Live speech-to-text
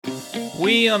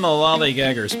We on the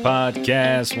Lollygaggers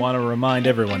podcast want to remind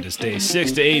everyone to stay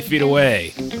 6 to 8 feet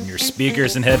away from your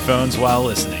speakers and headphones while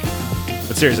listening.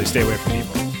 But seriously, stay away from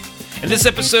people. In this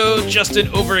episode, Justin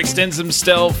overextends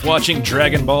himself watching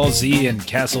Dragon Ball Z and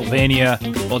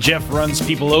Castlevania, while Jeff runs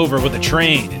people over with a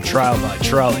train in Trial by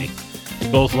Trolley.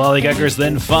 Both Lollygaggers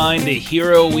then find the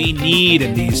hero we need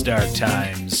in these dark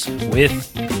times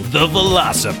with the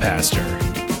VelociPastor.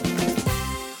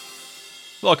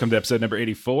 Welcome to episode number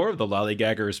 84 of the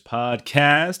Lollygaggers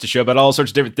podcast, a show about all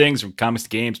sorts of different things from comics to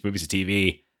games, movies to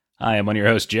TV. I am one of your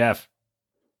hosts, Jeff.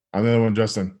 I'm the other one,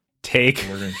 Justin. Take.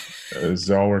 It's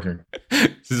all working.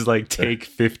 This is like take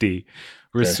 50.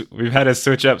 We've had to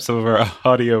switch up some of our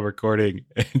audio recording.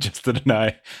 And Justin and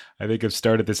I think, have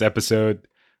started this episode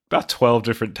about 12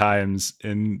 different times.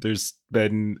 And there's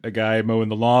been a guy mowing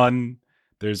the lawn.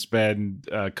 There's been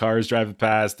cars driving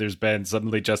past. There's been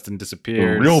suddenly Justin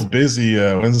disappears. A real busy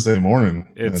Wednesday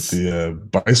morning at the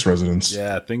Bice residence.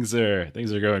 Yeah, things are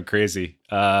going crazy.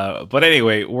 But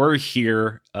anyway, we're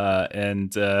here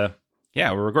and we're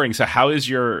recording. So how is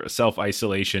your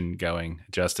self-isolation going,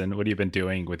 Justin? What have you been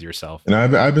doing with yourself? And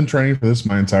I've been training for this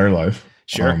my entire life.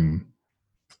 Sure.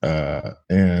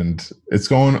 And it's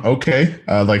going okay.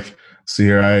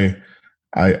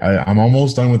 I'm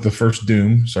almost done with the first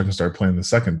Doom, so I can start playing the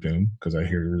second Doom because I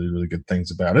hear really, really good things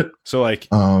about it. So,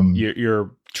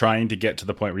 you're trying to get to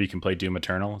the point where you can play Doom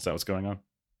Eternal? Is that what's going on?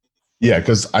 Yeah,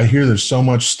 because I hear there's so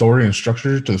much story and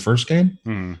structure to the first game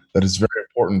that it's very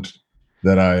important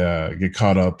that I get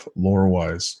caught up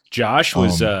lore-wise. Josh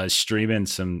was streaming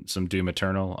some Doom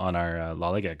Eternal on our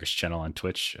Lollygaggers channel on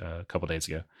Twitch a couple days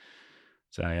ago.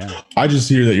 So, yeah. I just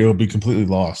hear that you'll be completely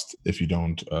lost if you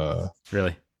don't.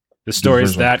 Really? The story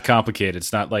is that complicated.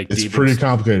 It's not like it's pretty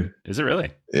complicated. Is it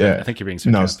really? Yeah, I think you're being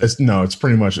sarcastic. It's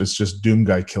pretty much it's just Doom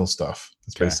guy kill stuff.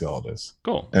 That's basically all it is.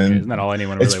 Cool. And isn't that all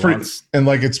anyone really wants? And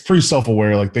it's pretty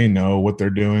self-aware. Like they know what they're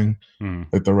doing.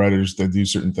 Like the writers, they do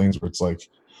certain things where it's like,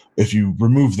 if you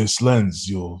remove this lens,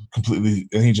 you'll completely.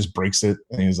 And he just breaks it,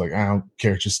 and he's like, I don't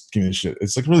care, just give me this shit.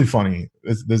 It's like really funny.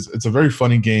 It's a very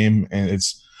funny game, and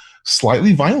it's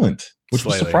slightly violent, which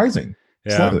was surprising.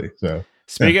 Yeah. Slightly. So.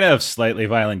 Speaking of slightly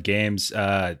violent games,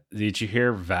 did you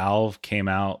hear Valve came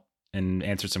out and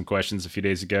answered some questions a few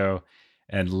days ago,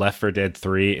 and Left 4 Dead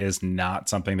 3 is not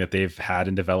something that they've had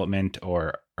in development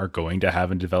or are going to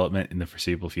have in development in the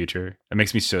foreseeable future? That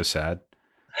makes me so sad.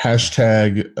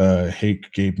 Hashtag hate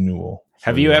Gabe Newell.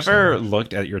 Have you ever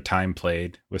looked at your time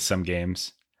played with some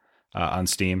games on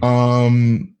Steam?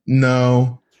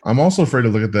 No. I'm also afraid to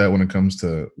look at that when it comes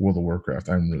to World of Warcraft.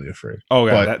 I'm really afraid. Oh,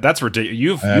 yeah, that's ridiculous.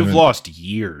 You've lost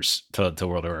years to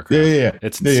World of Warcraft. Yeah.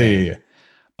 It's insane. Yeah.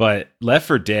 But Left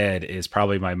 4 Dead is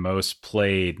probably my most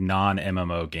played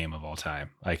non-MMO game of all time.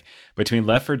 Like between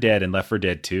Left 4 Dead and Left 4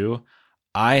 Dead 2,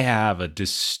 I have a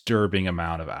disturbing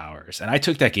amount of hours. And I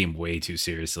took that game way too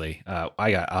seriously. And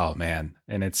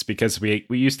it's because we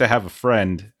used to have a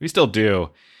friend, we still do,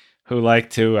 who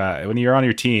liked to, when you're on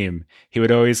your team, he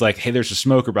would always like, hey, there's a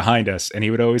smoker behind us. And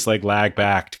he would always like lag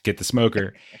back to get the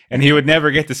smoker. And he would never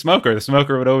get the smoker. The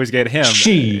smoker would always get him.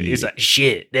 He's like,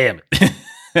 shit, damn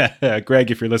it.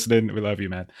 Greg, if you're listening, we love you,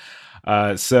 man.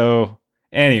 So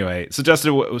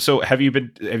Justin, have you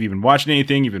been watching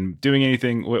anything? You've been doing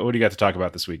anything? What do you got to talk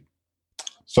about this week?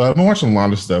 So I've been watching a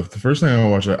lot of stuff. The first thing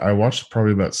I watched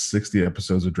probably about 60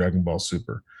 episodes of Dragon Ball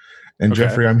Super. And okay.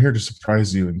 Jeffrey, I'm here to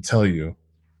surprise you and tell you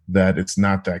that it's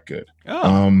not that good.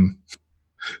 Oh.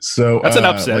 So that's an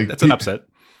upset. That's an upset.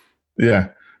 Yeah.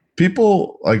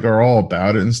 People are all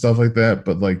about it and stuff like that.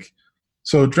 But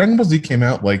so Dragon Ball Z came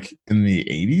out in the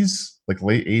 80s,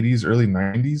 late 80s, early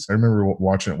 90s. I remember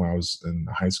watching it when I was in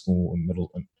high school and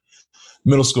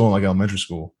middle school and elementary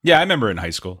school. Yeah, I remember in high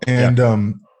school. And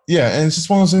and it's just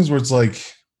one of those things where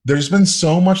it's there's been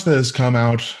so much that has come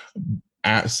out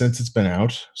since it's been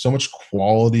out, so much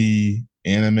quality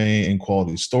anime and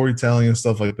quality storytelling and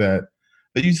stuff like that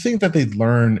you think that they'd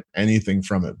learn anything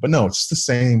from it. But no, it's the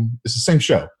same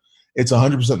show. It's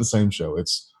 100% the same show.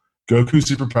 It's Goku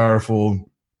super powerful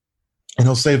and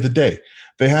he'll save the day.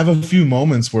 They have a few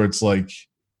moments where it's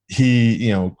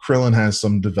Krillin has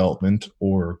some development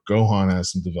or Gohan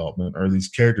has some development or these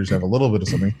characters have a little bit of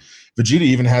something. Vegeta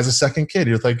even has a second kid.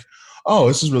 You're like, oh,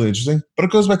 this is really interesting. But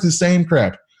it goes back to the same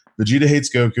crap. Vegeta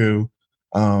hates Goku.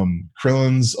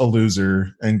 Krillin's a loser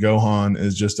and Gohan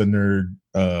is just a nerd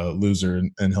loser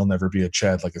and he'll never be a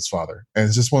Chad like his father. And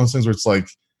it's just one of those things where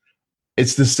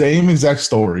it's the same exact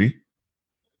story,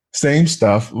 same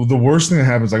stuff. The worst thing that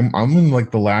happens, I'm in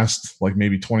the last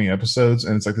maybe 20 episodes,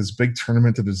 and it's this big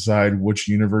tournament to decide which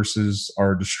universes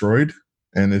are destroyed,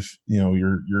 and if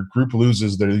your group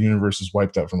loses, their universe is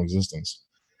wiped out from existence.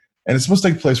 and it's supposed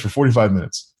to take place for 45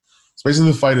 minutes. So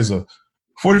basically, the fight is a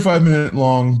 45-minute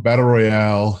long battle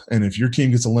royale, and if your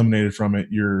team gets eliminated from it,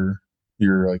 your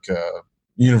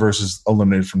universe is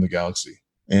eliminated from the galaxy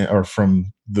or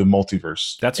from the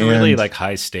multiverse. That's really like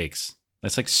high stakes.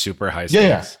 That's like super high stakes.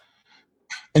 Yeah.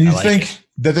 And you think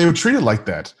that they would treat it like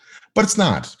that, but it's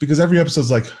not, because every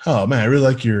episode's like, oh man, I really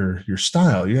like your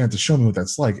style. You're gonna have to show me what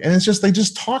that's like. And it's just, they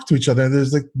just talk to each other.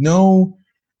 There's like no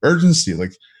urgency.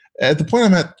 Like at the point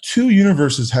I'm at, 2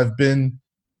 universes have been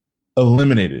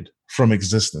eliminated from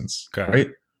existence. Okay. Right.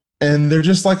 And they're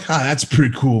just like, that's a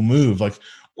pretty cool move. Like,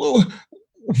 well,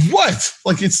 what?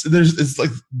 Like it's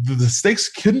like the stakes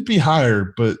couldn't be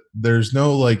higher, but there's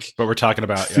no like, but we're talking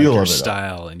about your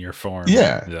style and your form.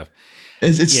 Yeah.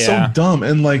 It's so dumb.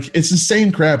 And like, it's the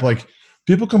same crap. Like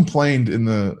people complained in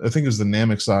I think it was the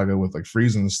Namek saga with like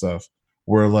Frieza and stuff,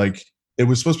 where like it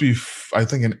was supposed to be, I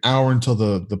think, an hour until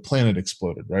the planet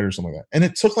exploded, right? Or something like that. And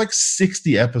it took like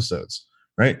 60 episodes,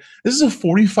 right? This is a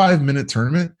 45-minute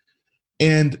tournament.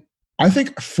 And I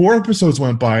think 4 episodes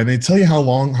went by, and they tell you how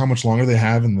much longer they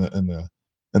have in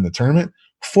the tournament.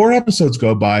 4 episodes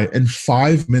go by, and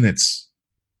 5 minutes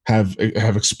have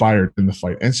expired in the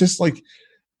fight. And it's just like,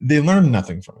 they learn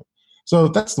nothing from it. So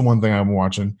that's the one thing I'm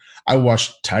watching. I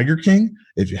watched Tiger King.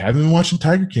 If you haven't been watching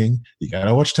Tiger King, you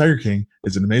gotta watch Tiger King.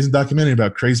 It's an amazing documentary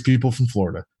about crazy people from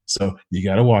Florida. So you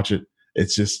gotta watch it.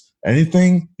 It's just,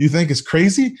 anything you think is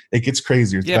crazy, it gets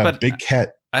crazier. It's about a big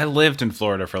cat. I lived in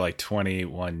Florida for like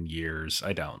 21 years.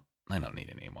 I don't need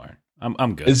it anymore.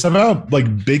 I'm good. It's about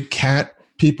like big cat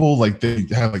people. Like they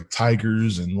have like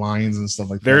tigers and lions and stuff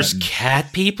like There's that. There's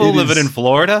cat people living in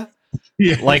Florida?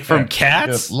 Yeah. Like from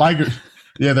cats?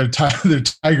 Yeah, they're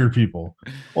tiger people.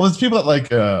 Well, it's people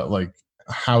that like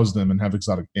house them and have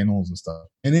exotic animals and stuff.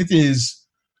 And it is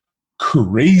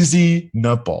crazy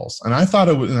nutballs. And I thought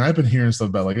it was, and I've been hearing stuff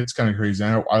about like, it's kind of crazy.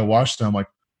 And I watched it. I'm like,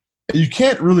 you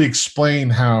can't really explain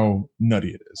how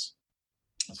nutty it is.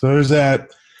 So there's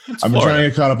that. I've been trying to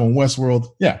get caught up on Westworld.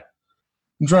 Yeah.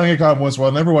 I'm trying to get caught up on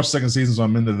Westworld. I never watched the 2nd season, so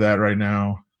I'm into that right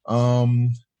now.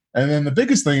 And then the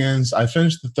biggest thing is I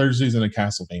finished the 3rd season of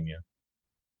Castlevania.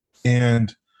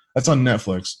 And that's on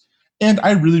Netflix. And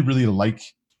I really, really like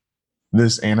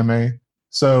this anime.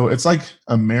 So it's like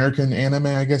American anime,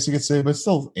 I guess you could say, but it's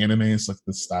still anime. It's like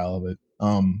the style of it.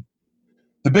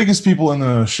 The biggest people in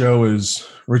the show is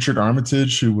Richard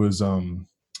Armitage, who was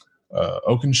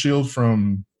Oakenshield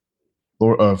from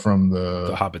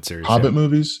the Hobbit series, Hobbit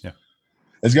movies. Yeah,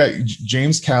 it's got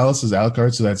James Callis as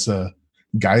Alucard, so that's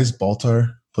Gaius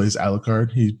Baltar plays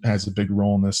Alucard. He has a big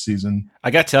role in this season. I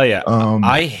gotta tell you,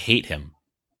 I hate him.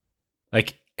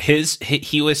 Like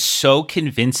he was so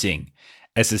convincing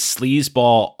as a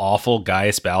sleazeball, awful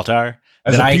Gaius Baltar.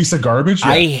 As a piece of garbage?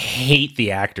 Yeah. I hate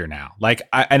the actor now. Like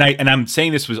I'm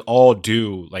saying this was all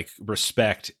due like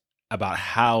respect about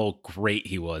how great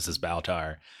he was as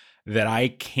Baltar, that I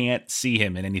can't see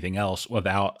him in anything else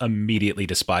without immediately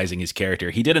despising his character.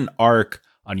 He did an arc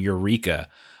on Eureka,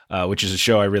 which is a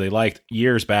show I really liked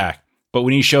years back. But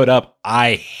when he showed up,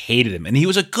 I hated him. And he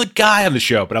was a good guy on the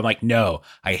show. But I'm like, no,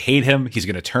 I hate him. He's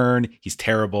going to turn. He's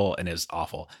terrible and is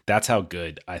awful. That's how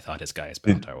good I thought his Gaius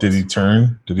Baltar was. Did he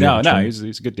turn? No, he's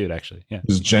a good dude, actually. Yeah.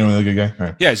 He's genuinely a good guy? All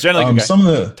right. Yeah, he's generally a good guy. Some of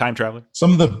the time traveler.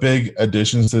 Some of the big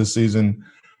additions to this season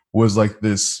was like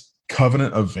this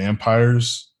covenant of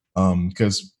vampires.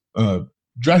 Because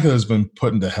Dracula has been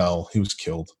put into hell. He was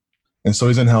killed. And so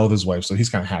he's in hell with his wife. So he's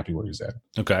kind of happy where he's at.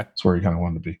 Okay. That's where he kind of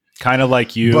wanted to be. Kind of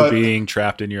like you being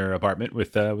trapped in your apartment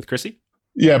with Chrissy?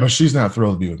 Yeah, but she's not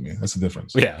thrilled to be with me. That's the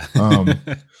difference. Yeah.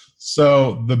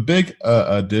 So the big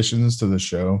additions to the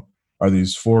show are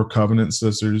these 4 Covenant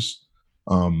sisters.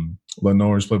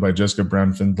 Lenore is played by Jessica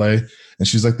Brown Findlay. And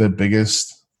she's like the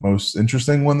biggest, most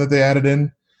interesting one that they added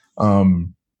in.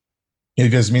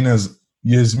 Yasmin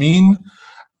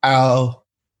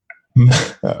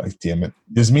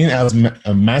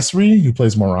Al-Masri, who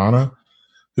plays Morana,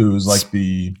 who's like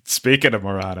the... Speaking of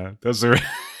Morana, those are...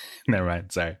 Never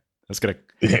mind, sorry. I was going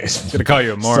to call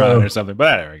you a moron or something,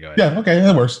 but there we go. Yeah, okay,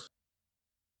 that works.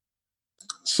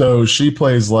 So she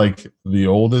plays like the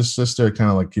oldest sister, kind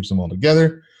of like keeps them all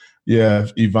together. You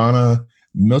have Ivana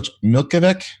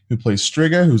Milkovec, who plays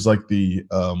Striga, who's like the...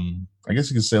 I guess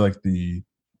you could say like the...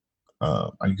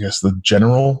 the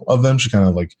general of them. She kind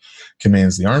of like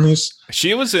commands the armies.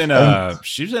 She was in a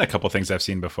couple things I've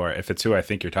seen before. If it's who I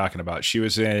think you're talking about, she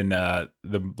was in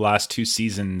the last 2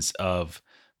 seasons of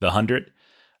The 100.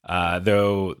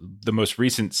 Though the most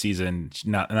recent season,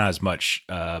 not as much,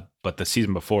 but the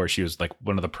season before, she was like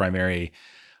one of the primary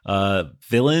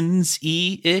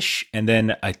villains-ish. And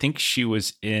then I think she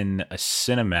was in a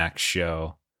Cinemax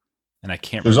show and I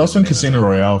can't There's remember also the in name of Casino it.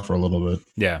 Royale for a little bit,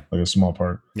 Yeah, like a small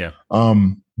part. yeah.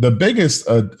 The biggest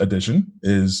addition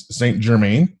is Saint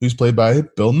Germain, who's played by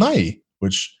Bill Nighy,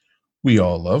 which we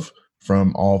all love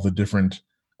from all the different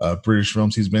British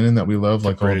films he's been in that we love, The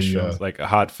like all British the films, like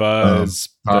Hot Fuzz.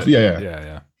 yeah, yeah. Yeah,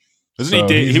 yeah. Wasn't he?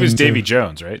 So he's He was in Davy the,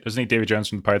 Jones, right? Wasn't he Davy Jones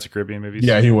from the Pirates of the Caribbean movies?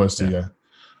 yeah, he was too, Yeah.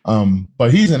 yeah.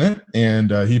 But he's in it, and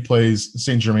he plays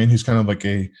Saint Germain, who's kind of like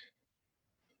a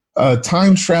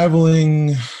time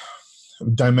traveling,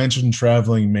 dimension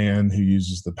traveling man who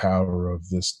uses the power of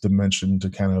this dimension to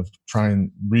kind of try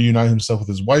and reunite himself with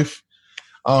his wife.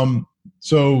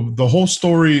 So the whole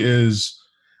story is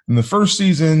in the first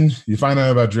season, you find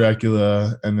out about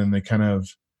Dracula, and then they kind of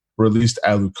released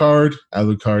Alucard.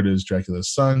 Alucard is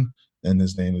Dracula's son, and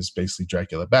his name is basically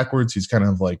Dracula backwards. He's kind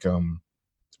of like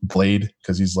Blade,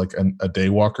 because he's like a day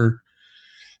walker.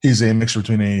 He's a mixture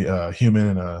between a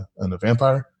human and a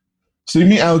vampire. So you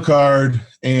meet Alucard,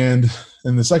 and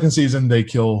in the second season, they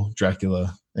kill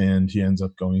Dracula, and he ends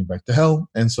up going back to hell.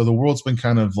 And so the world's been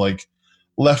kind of like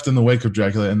left in the wake of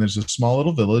Dracula, and there's a small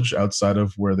little village outside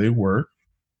of where they were.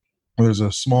 There's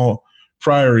a small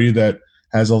priory that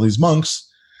has all these monks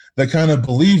that kind of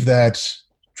believe that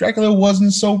Dracula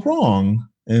wasn't so wrong,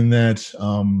 and that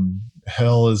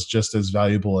hell is just as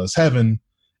valuable as heaven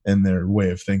in their way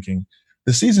of thinking.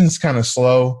 The season's kind of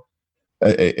slow.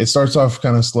 It starts off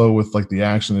kind of slow with like the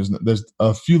action. There's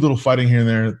a few little fighting here and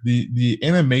there. The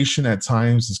animation at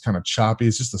times is kind of choppy.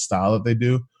 It's just the style that they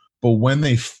do. But when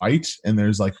they fight and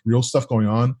there's like real stuff going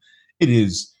on, it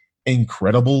is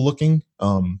incredible looking.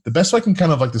 The best way I can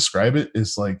kind of like describe it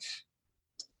is like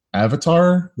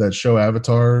Avatar, that show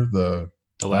Avatar, the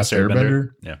Last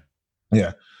Airbender.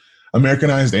 Yeah,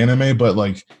 Americanized anime. But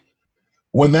like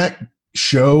when that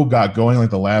show got going, like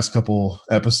the last couple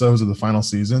episodes of the final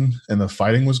season, and the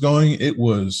fighting was going, it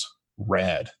was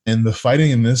rad. And the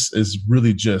fighting in this is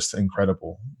really just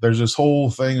incredible. There's this whole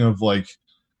thing of like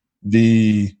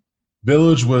the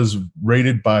village was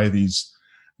raided by these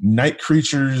night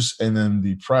creatures, and then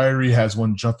the priory has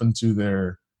one jump into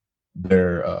their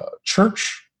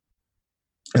church,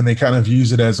 and they kind of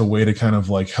use it as a way to kind of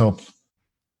like help,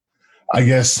 I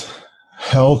guess,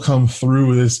 hell come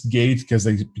through this gate, because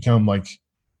they become like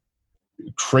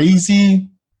crazy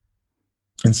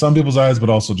in some people's eyes, but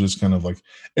also just kind of like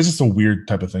it's just a weird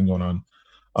type of thing going on.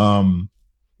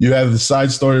 You have the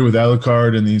side story with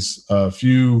Alucard and these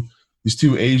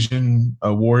two Asian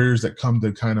warriors that come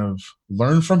to kind of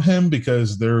learn from him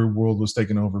because their world was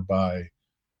taken over by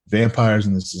vampires,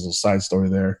 and this is a side story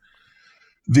there.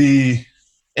 The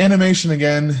animation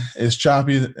again is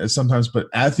choppy sometimes, but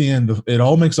at the end, it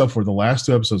all makes up for the last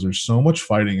two episodes. There's so much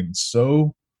fighting and it's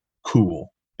so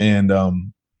cool. And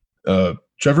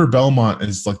Trevor Belmont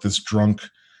is like this drunk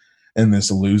and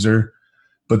this loser,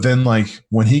 but then like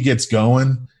when he gets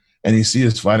going and you see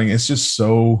his fighting, it's just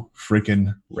so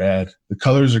freaking rad. The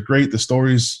colors are great. The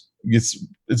stories it's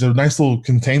a nice little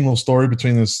contained little story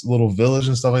between this little village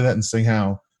and stuff like that, and seeing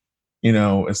how, you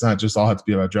know, it's not just all have to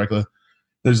be about Dracula.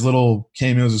 There's little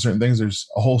cameos of certain things. There's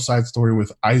a whole side story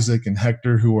with Isaac and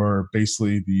Hector, who are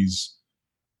basically these.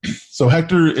 So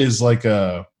Hector is like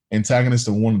a antagonist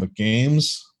in one of the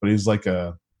games, but he's like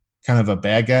a kind of a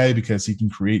bad guy because he can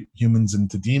create humans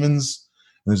into demons.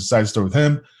 And there's a side story with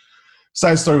him.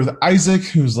 Side story with Isaac,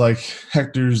 who's like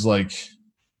Hector's like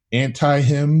anti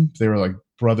him. They were like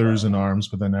brothers in arms,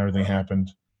 but then everything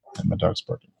happened. And my dog's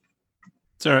barking.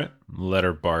 It's all right. Let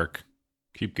her bark.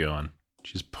 Keep going.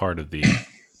 She's part of the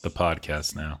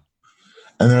podcast now.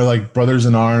 And they're like brothers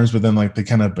in arms, but then like they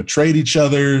kind of betrayed each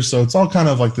other. So it's all kind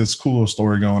of like this cool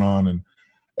story going on. And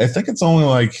I think it's only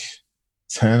like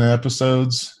 10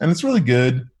 episodes, and it's really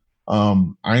good. I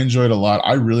enjoyed it a lot.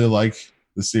 I really like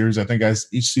the series. I think as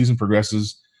each season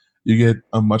progresses, you get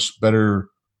a much better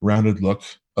rounded look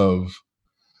of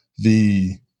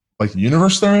the like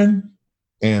universe they're in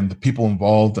and the people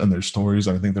involved and their stories.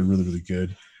 I think they're really, really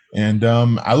good. And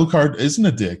Alucard isn't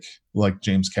a dick like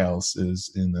James Callis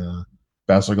is in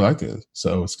Battlestar Galactica.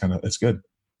 So it's good.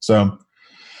 So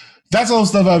that's all the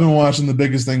stuff I've been watching. The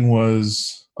biggest thing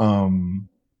was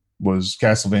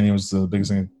Castlevania was the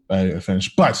biggest thing I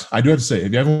finished. But I do have to say,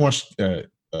 if you haven't watched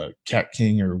Cat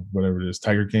King or whatever it is,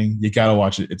 Tiger King, you got to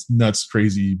watch it. It's nuts,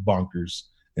 crazy, bonkers.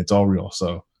 It's all real.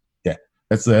 So yeah,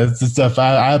 that's the stuff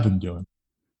I've been doing.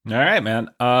 All right, man.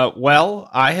 Well,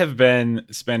 I have been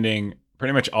spending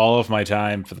pretty much all of my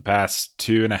time for the past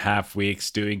 2.5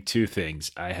 weeks doing two things.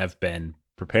 I have been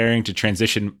preparing to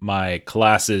transition my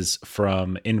classes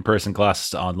from in-person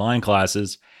classes to online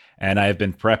classes, and I have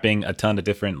been prepping a ton of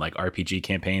different like RPG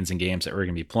campaigns and games that we're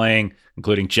going to be playing,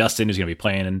 including Justin, who's going to be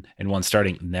playing in one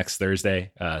starting next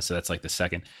Thursday. So that's like the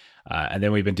second. And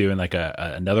then we've been doing like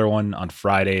another one on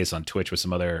Fridays on Twitch with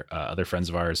some other friends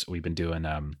of ours. We've been doing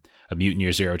a Mutant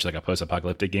Year Zero, which is like a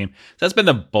post-apocalyptic game. So that's been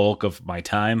the bulk of my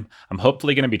time. I'm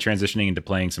hopefully going to be transitioning into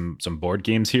playing some board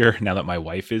games here now that my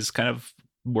wife is kind of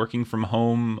working from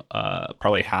home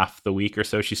probably half the week or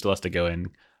so. She still has to go in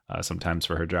sometimes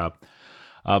for her job.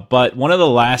 But one of the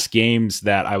last games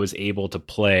that I was able to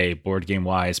play board game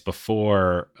wise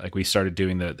before like we started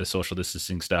doing the social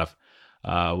distancing stuff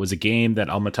was a game that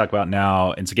I'm going to talk about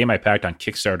now. It's a game I packed on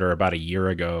Kickstarter about a year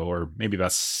ago, or maybe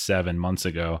about 7 months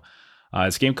ago.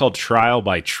 It's a game called Trial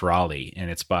by Trolley, and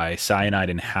it's by Cyanide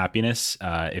and Happiness.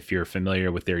 If you're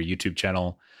familiar with their YouTube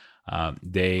channel,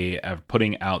 they are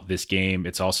putting out this game.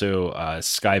 It's also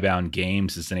Skybound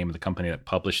Games is the name of the company that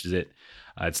publishes it.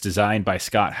 It's designed by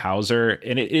Scott Hauser,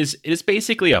 and it is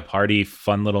basically a party,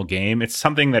 fun little game. It's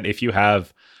something that if you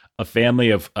have a family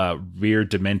of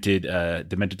weird,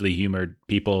 dementedly humored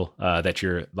people that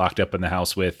you're locked up in the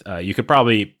house with, you could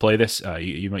probably play this.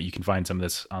 You can find some of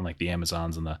this on like the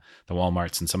Amazons and the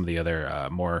Walmarts and some of the other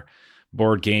more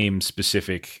board game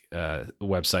specific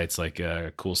websites like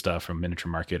Cool Stuff from Miniature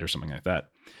Market or something like that.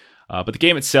 But the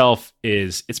game itself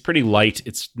it's pretty light.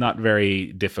 It's not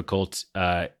very difficult.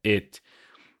 It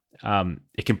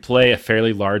can play a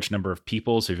fairly large number of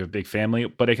people, so if you have a big family,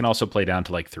 but it can also play down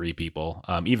to like 3 people,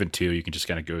 even 2. You can just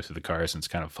kind of go through the cards, and it's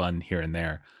kind of fun here and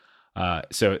there.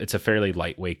 So it's a fairly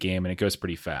lightweight game, and it goes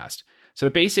pretty fast. So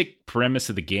the basic premise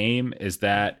of the game is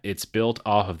that it's built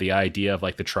off of the idea of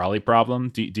like the trolley problem.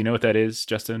 Do you know what that is,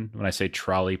 Justin? When I say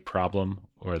trolley problem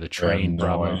or the train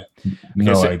problem?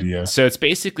 No idea. So it's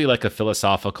basically like a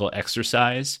philosophical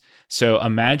exercise. So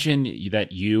imagine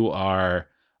that you are...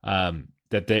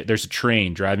 there's a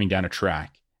train driving down a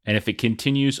track, and if it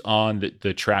continues on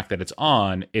the track that it's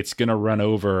on, it's going to run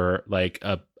over like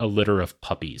a litter of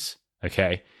puppies.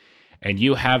 Okay. And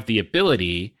you have the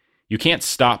ability, you can't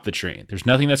stop the train. There's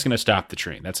nothing that's going to stop the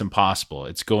train. That's impossible.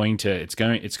 It's going to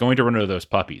run over those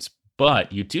puppies,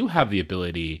 but you do have the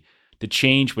ability to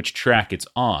change which track it's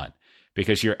on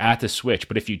because you're at the switch.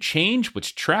 But if you change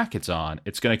which track it's on,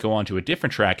 it's going to go on to a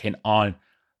different track, and on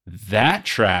that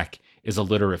track is a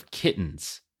litter of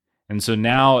kittens. And so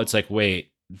now it's like,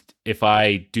 wait, if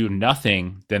I do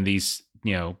nothing, then these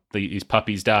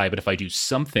puppies die. But if I do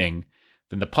something,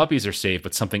 then the puppies are saved,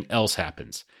 but something else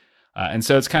happens. And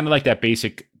so it's kind of like that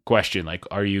basic question, like,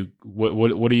 what are you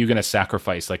going to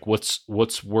sacrifice? Like, what's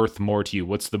worth more to you?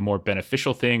 What's the more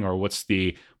beneficial thing, or what's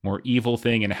the more evil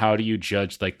thing? And how do you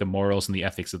judge like the morals and the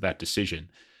ethics of that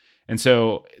decision? And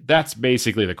so that's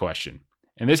basically the question.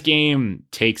 And this game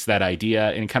takes that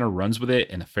idea and kind of runs with it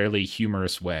in a fairly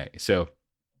humorous way. So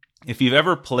if you've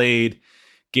ever played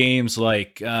games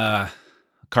like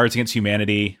Cards Against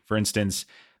Humanity, for instance,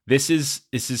 this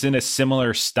is in a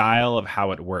similar style of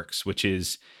how it works, which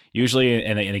is usually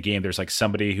in a game, there's like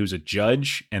somebody who's a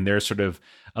judge, and they're sort of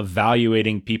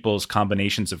evaluating people's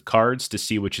combinations of cards to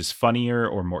see which is funnier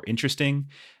or more interesting.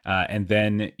 And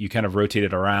then you kind of rotate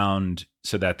it around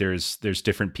so that there's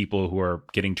different people who are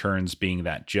getting turns being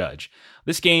that judge.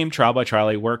 This game, Trial by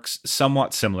Trolley, works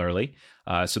somewhat similarly.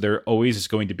 So there always is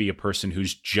going to be a person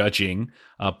who's judging,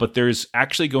 but there's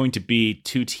actually going to be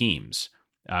 2 teams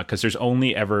because there's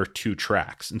only ever 2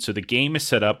 tracks. And so the game is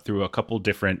set up through a couple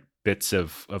different bits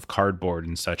of cardboard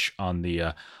and such on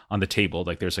the table.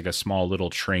 Like there's like a small little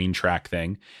train track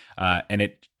thing, and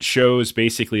it shows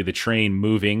basically the train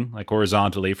moving like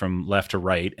horizontally from left to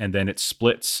right, and then it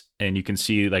splits, and you can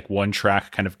see like one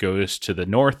track kind of goes to the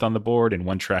north on the board and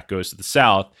one track goes to the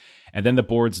south, and then the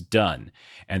board's done.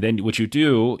 And then what you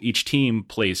do, each team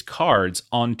plays cards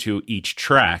onto each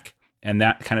track, and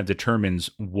that kind of determines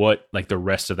what like the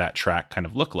rest of that track kind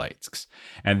of look like.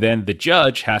 And then the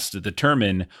judge has to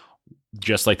determine,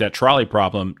 just like that trolley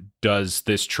problem, does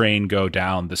this train go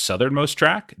down the southernmost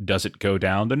track? Does it go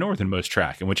down the northernmost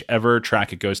track? And whichever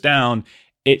track it goes down,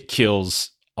 it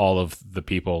kills all of the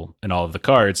people and all of the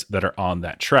cards that are on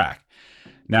that track.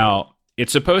 Now,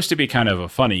 it's supposed to be kind of a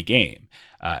funny game.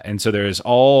 And so there's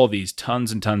all these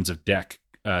tons and tons of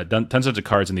tons of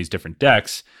cards in these different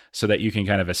decks so that you can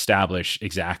kind of establish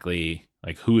exactly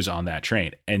like who's on that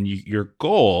train. And your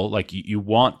goal, like you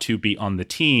want to be on the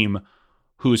team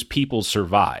whose people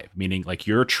survive, meaning like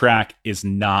your track is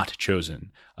not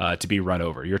chosen to be run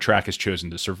over. Your track is chosen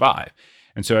to survive.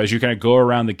 And so as you kind of go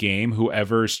around the game,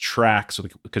 whoever's tracks,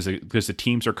 because the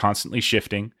teams are constantly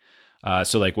shifting.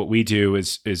 So like what we do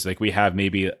is like we have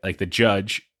maybe like the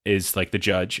judge is like the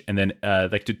judge, and then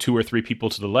like the 2 or 3 people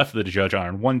to the left of the judge are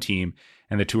on one team,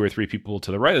 and the 2 or 3 people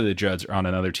to the right of the judge are on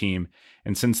another team.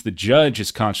 And since the judge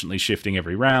is constantly shifting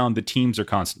every round, the teams are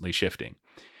constantly shifting.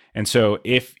 And so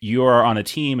if you are on a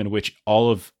team in which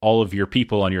all of your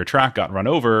people on your track got run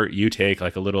over, you take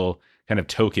like a little kind of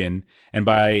token. And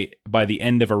by the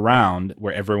end of a round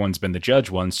where everyone's been the judge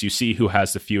once, you see who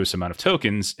has the fewest amount of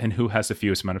tokens, and who has the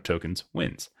fewest amount of tokens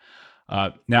wins.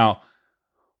 Now,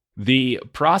 the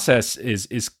process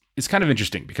is kind of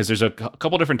interesting because there's a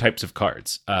couple different types of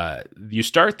cards. So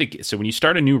when you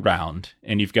start a new round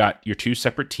and you've got your two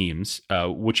separate teams,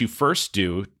 what you first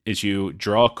do is you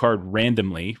draw a card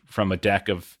randomly from a deck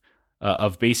of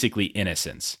basically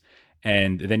innocence,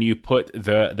 and then you put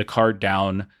the card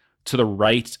down to the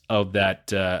right of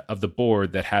that of the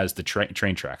board that has the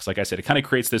train tracks. Like I said, it kind of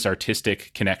creates this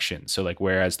artistic connection. So like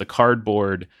whereas the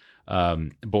cardboard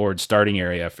board starting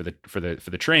area for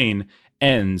the train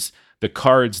ends, the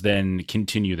cards then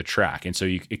continue the track, and so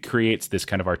it creates this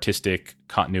kind of artistic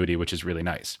continuity, which is really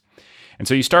nice. And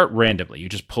so you start randomly. You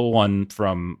just pull one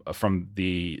from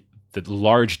the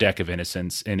large deck of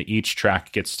innocence, and each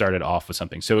track gets started off with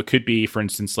something. So it could be, for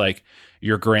instance, like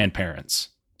your grandparents.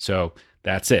 So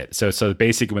that's it. So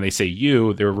basically, when they say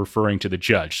you, they're referring to the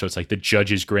judge. So it's like the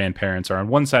judge's grandparents are on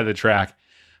one side of the track,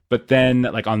 but then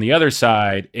like on the other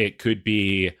side, it could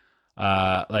be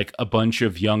like a bunch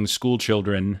of young school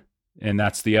children, and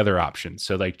that's the other option.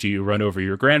 So like, do you run over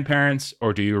your grandparents,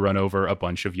 or do you run over a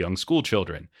bunch of young school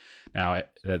children? Now,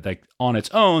 like on its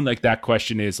own, like that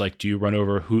question is like, do you run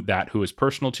over who is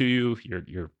personal to you,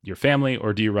 your family,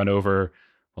 or do you run over,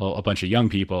 well, a bunch of young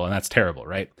people? And that's terrible,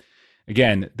 right?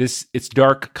 Again, it's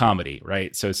dark comedy,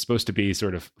 right? So it's supposed to be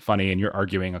sort of funny, and you're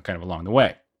arguing kind of along the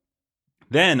way.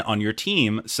 Then on your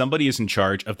team, somebody is in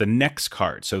charge of the next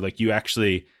card. So like you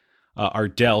actually are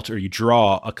dealt, or you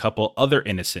draw a couple other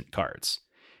innocent cards.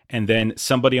 And then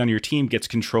somebody on your team gets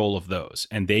control of those,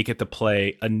 and they get to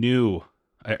play a new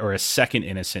or a second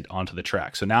innocent onto the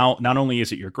track. So now not only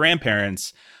is it your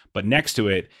grandparents, but next to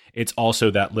it, it's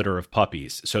also that litter of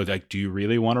puppies. So like, do you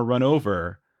really want to run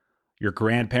over your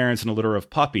grandparents and a litter of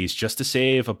puppies just to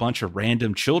save a bunch of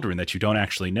random children that you don't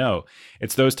actually know?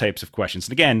 It's those types of questions.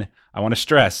 And again, I want to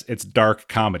stress, it's dark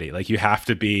comedy. Like you have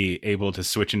to be able to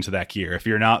switch into that gear. If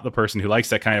you're not the person who likes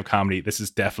that kind of comedy, this is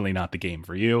definitely not the game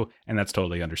for you. And that's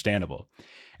totally understandable.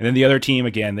 And then the other team,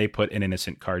 again, they put an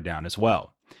innocent card down as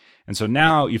well. And so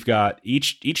now you've got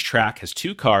each track has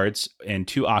two cards and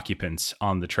two occupants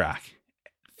on the track.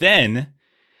 Then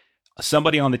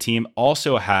somebody on the team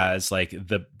also has like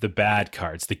the bad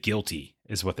cards, the guilty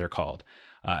is what they're called.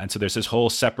 And so there's this whole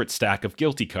separate stack of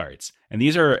guilty cards. And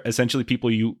these are essentially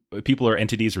people or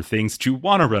entities or things that you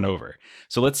want to run over.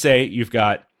 So let's say you've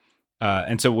got,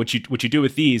 and so what you do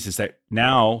with these is that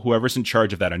now whoever's in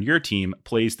charge of that on your team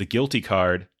plays the guilty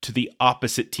card to the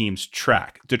opposite team's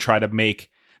track to try to make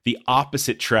the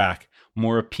opposite track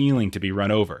more appealing to be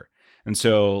run over. And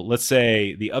so let's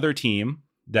say the other team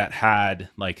that had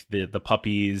like the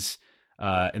puppies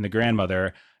and the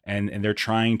grandmother, and they're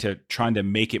trying to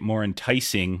make it more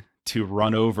enticing to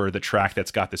run over the track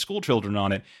that's got the school children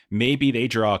on it. Maybe they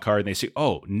draw a card and they say,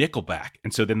 oh, Nickelback.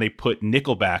 And so then they put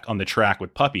Nickelback on the track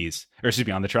with puppies, or excuse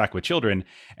me, on the track with children.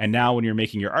 And now when you're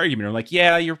making your argument, you're like,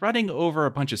 yeah, you're running over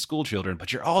a bunch of school children,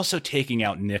 but you're also taking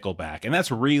out Nickelback. And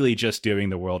that's really just doing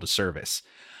the world a service.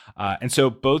 And so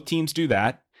both teams do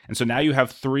that. And so now you have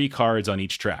three cards on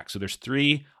each track. So there's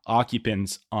three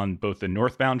occupants on both the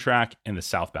northbound track and the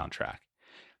southbound track.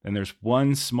 Then there's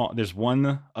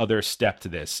one other step to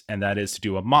this, and that is to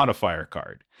do a modifier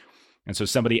card. And so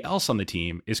somebody else on the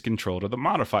team is controlled of the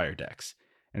modifier decks.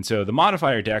 And so the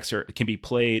modifier decks can be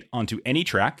played onto any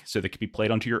track. So they can be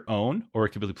played onto your own, or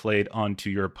it can be played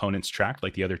onto your opponent's track,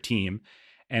 like the other team.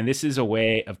 And this is a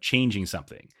way of changing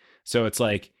something. So it's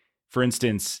like, for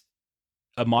instance,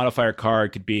 a modifier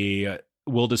card could be,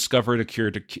 we'll discover the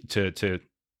cure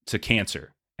to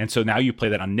cancer. And so now you play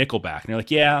that on Nickelback, and you're like,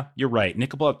 yeah, you're right.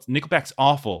 Nickelback's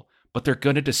awful, but they're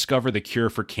going to discover the cure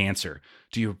for cancer.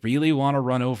 Do you really want to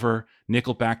run over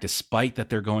Nickelback despite that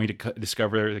they're going to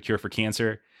discover the cure for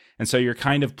cancer? And so you're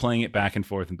kind of playing it back and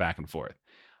forth and back and forth.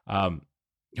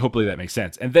 Hopefully that makes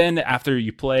sense. And then after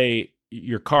you play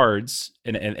your cards,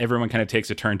 and everyone kind of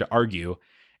takes a turn to argue,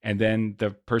 and then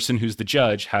the person who's the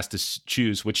judge has to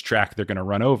choose which track they're going to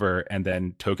run over, and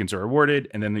then tokens are awarded,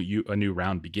 and then a new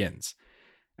round begins.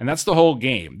 And that's the whole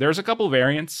game. There's a couple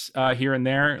variants here and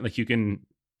there. Like you can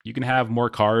have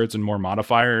more cards and more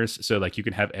modifiers. So like you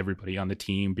can have everybody on the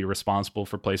team be responsible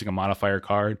for placing a modifier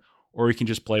card, or you can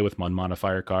just play with one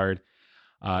modifier card.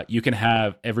 You can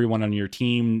have everyone on your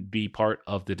team be part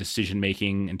of the decision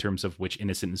making in terms of which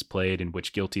innocent is played and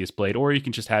which guilty is played, or you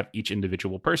can just have each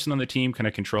individual person on the team kind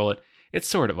of control it. it's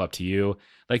sort of up to you.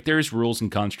 Like there's rules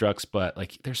and constructs, but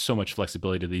like there's so much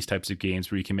flexibility to these types of games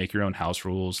where you can make your own house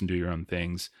rules and do your own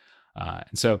things.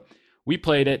 And so we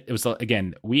played it. It was,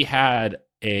 again, we had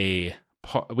an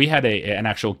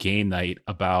actual game night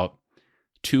about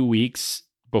 2 weeks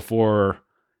before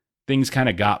things kind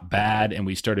of got bad and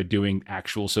we started doing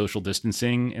actual social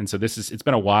distancing. And so it's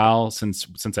been a while since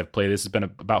I've played this. It's been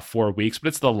about 4 weeks, but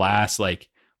it's the last like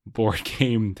board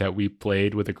game that we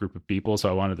played with a group of people. So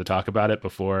I wanted to talk about it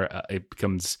before it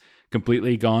becomes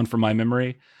completely gone from my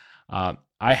memory.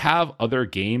 I have other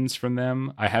games from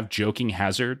them. I have Joking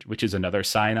Hazard, which is another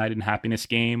cyanide and happiness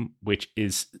game, which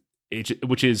is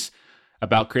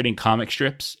about creating comic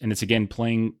strips. And it's, again,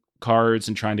 playing cards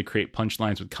and trying to create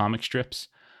punchlines with comic strips,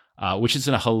 which is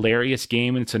a hilarious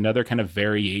game. And it's another kind of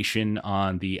variation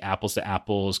on the apples to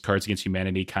apples, Cards Against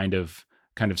Humanity kind of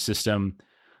system.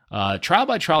 Trial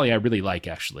by Trolley I really like,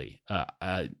 actually.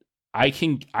 I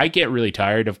get really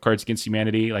tired of Cards Against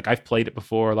Humanity. Like, I've played it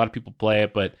before. A lot of people play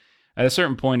it, but at a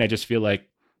certain point, I just feel like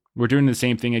we're doing the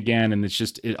same thing again. And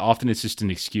often it's just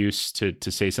an excuse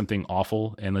to say something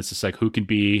awful. And it's just like, who can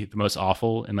be the most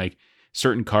awful? And like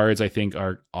certain cards, I think,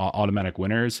 are automatic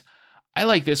winners. I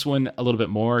like this one a little bit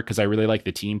more because I really like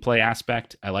the team play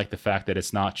aspect. I like the fact that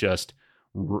it's not just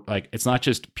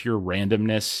pure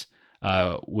randomness.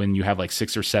 When you have like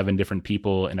 6 or 7 different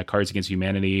people in a Cards Against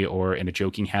Humanity or in a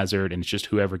Joking Hazard, and it's just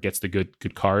whoever gets the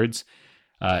good cards.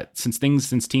 Since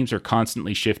teams are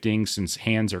constantly shifting, since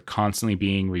hands are constantly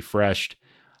being refreshed,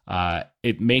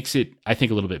 it makes it, I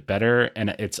think, a little bit better. And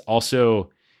it's also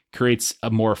creates a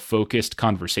more focused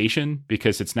conversation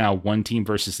because it's now one team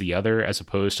versus the other, as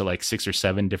opposed to like 6 or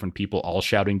 7 different people all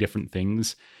shouting different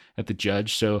things at the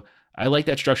judge. So I like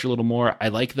that structure a little more. I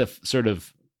like the sort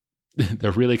of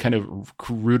the really kind of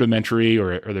rudimentary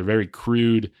or the very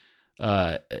crude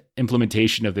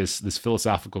implementation of this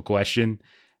philosophical question.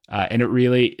 And it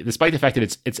really, despite the fact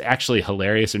that it's actually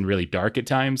hilarious and really dark at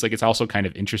times, like it's also kind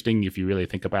of interesting if you really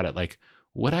think about it. Like,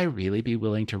 would I really be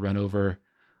willing to run over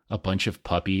a bunch of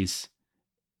puppies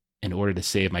in order to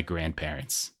save my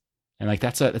grandparents? And like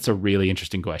that's a really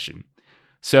interesting question.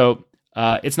 So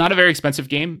it's not a very expensive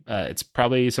game. It's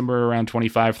probably somewhere around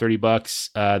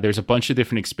 $25-$30. There's a bunch of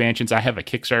different expansions. I have a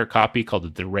Kickstarter copy called the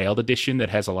Derailed Edition that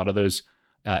has a lot of those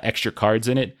extra cards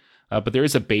in it. But there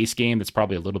is a base game that's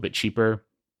probably a little bit cheaper.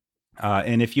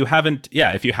 And if you haven't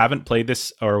played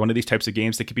this or one of these types of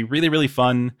games, that could be really, really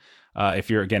fun. If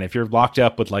you're locked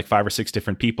up with like 5 or 6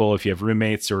 different people, if you have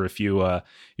roommates or if you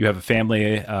have a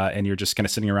family and you're just kind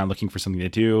of sitting around looking for something to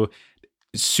do,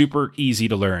 it's super easy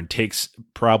to learn. Takes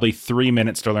probably 3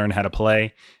 minutes to learn how to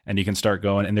play, and you can start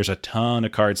going. And there's a ton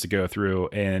of cards to go through,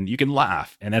 and you can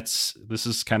laugh. And this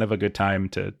is kind of a good time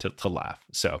to laugh.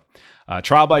 So,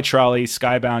 Trial by Trolley,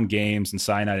 Skybound Games, and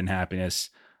Cyanide and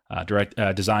Happiness.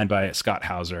 Designed by Scott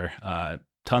Hauser.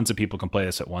 Tons of people can play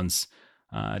this at once.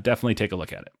 Definitely take a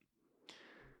look at it.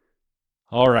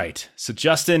 All right. So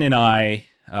Justin and I,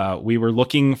 we were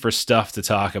looking for stuff to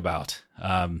talk about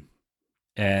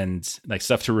and like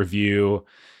stuff to review.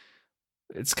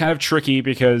 It's kind of tricky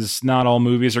because not all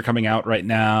movies are coming out right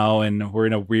now, and we're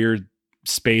in a weird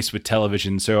space with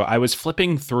television. So I was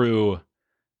flipping through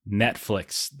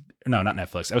Netflix. No, not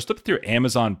Netflix. I was flipping through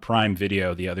Amazon Prime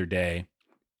Video the other day,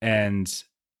 and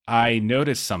I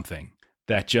noticed something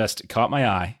that just caught my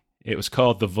eye. It was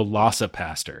called the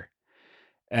VelociPastor.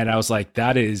 And I was like,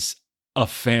 that is a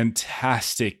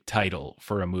fantastic title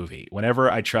for a movie.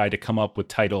 Whenever I try to come up with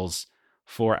titles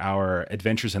for our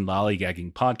Adventures in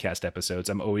Lollygagging podcast episodes,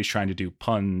 I'm always trying to do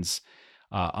puns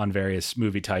on various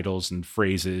movie titles and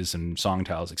phrases and song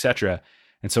titles, etc.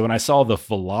 And so when I saw the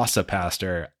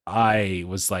VelociPastor, I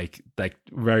was like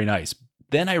very nice.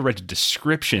 Then I read the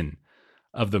description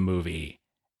of the movie,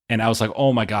 and I was like,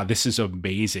 oh my God, this is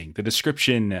amazing. The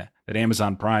description that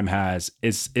Amazon Prime has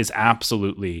is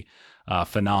absolutely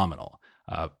phenomenal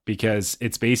because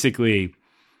it's basically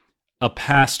a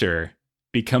pastor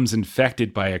becomes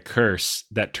infected by a curse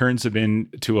that turns him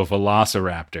into a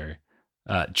velociraptor,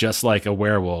 just like a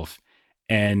werewolf.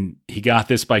 And he got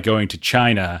this by going to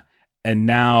China, and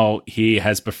now he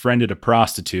has befriended a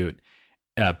prostitute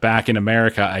back in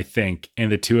America, I think, and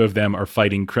the two of them are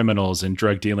fighting criminals and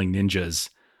drug dealing ninjas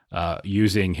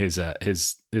using his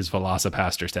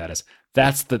VelociPastor status.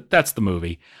 That's the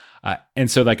movie.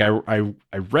 And so like I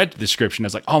read the description, I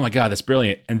was like, oh my God, that's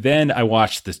brilliant. And then I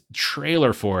watched the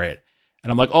trailer for it,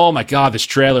 and I'm like, oh my God, this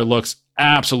trailer looks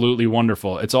absolutely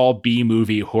wonderful. It's all B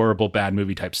movie, horrible, bad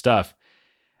movie type stuff.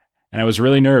 And I was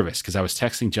really nervous because I was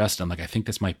texting Justin. I'm like, I think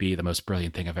this might be the most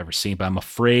brilliant thing I've ever seen, but I'm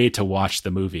afraid to watch the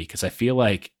movie because I feel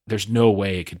like there's no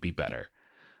way it could be better.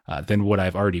 than what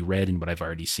I've already read and what I've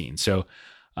already seen. So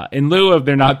in lieu of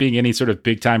there not being any sort of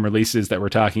big time releases that we're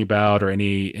talking about, or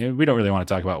we don't really want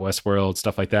to talk about Westworld,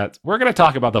 stuff like that, we're going to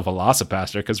talk about the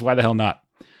VelociPastor, because why the hell not?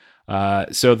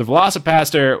 So the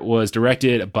VelociPastor was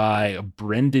directed by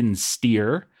Brendan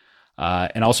Steer,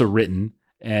 and also written,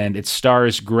 and it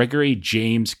stars Gregory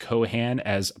James Cohan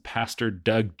as Pastor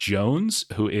Doug Jones,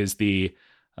 who is the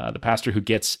pastor who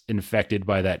gets infected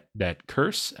by that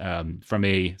curse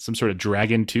from some sort of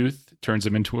dragon tooth, turns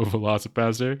him into a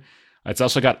VelociPastor. It's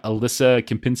also got Alyssa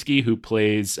Kempinski, who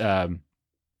plays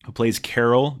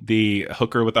Carol, the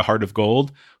hooker with the heart of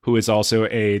gold, who is also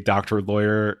a doctor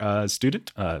lawyer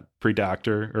student,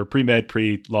 pre-doctor or pre-med,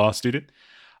 pre-law student.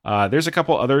 There's a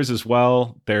couple others as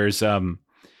well. There's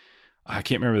I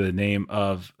can't remember the name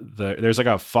of there's like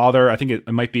a father. I think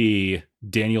it might be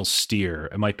Daniel Steer.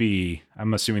 It might be,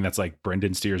 I'm assuming that's like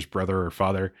Brendan Steer's brother or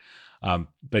father.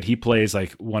 But he plays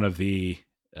like one of he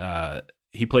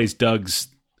plays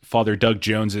Father Doug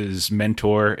Jones's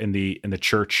mentor in the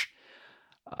church.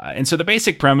 And so the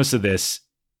basic premise of this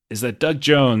is that Doug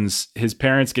Jones, his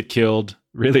parents get killed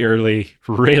really early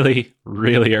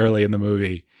in the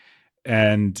movie.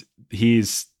 And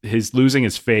he's losing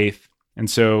his faith. And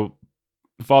so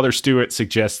Father Stewart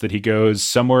suggests that he goes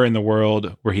somewhere in the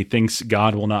world where he thinks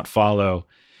God will not follow.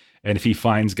 And if he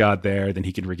finds God there, then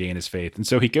he can regain his faith. And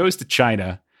so he goes to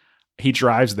China. He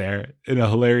drives there in a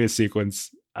hilarious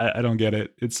sequence. I don't get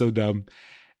it. It's so dumb.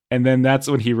 And then that's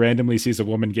when he randomly sees a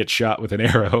woman get shot with an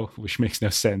arrow, which makes no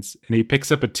sense. And he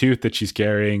picks up a tooth that she's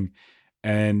carrying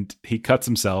and he cuts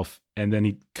himself. And then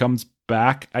he comes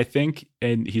back, I think,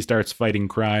 and he starts fighting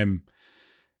crime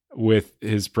with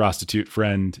his prostitute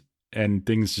friend. And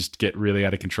things just get really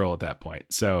out of control at that point.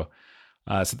 So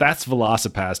that's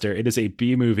VelociPastor. It is a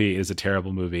B movie. It is a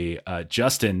terrible movie.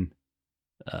 Justin,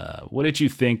 what did you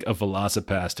think of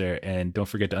VelociPastor? And don't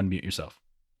forget to unmute yourself.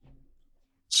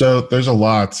 So there's a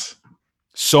lot.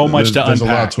 So much to unpack. There's a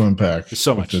lot to unpack. There's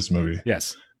so much. This movie.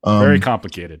 Yes. Very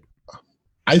complicated.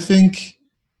 I think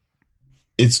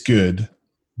it's good,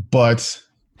 but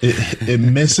it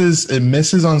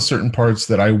misses on certain parts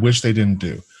that I wish they didn't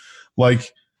do.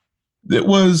 Like, it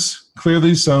was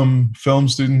clearly some film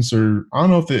students, or I don't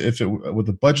know if it what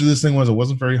the budget of this thing was. It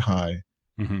wasn't very high,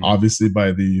 obviously,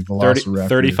 by the Velociraptor.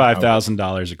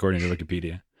 $35,000 according to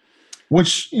Wikipedia,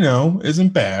 which isn't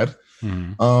bad.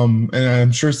 And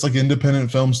I'm sure it's like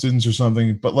independent film students or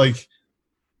something. But like,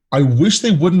 I wish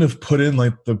they wouldn't have put in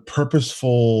like the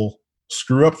purposeful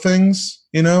screw up things.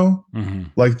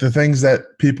 Like the things that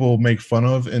people make fun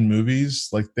of in movies.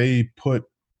 Like they put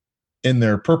in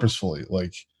there purposefully,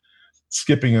 like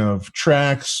skipping of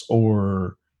tracks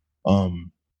or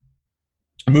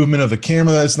movement of the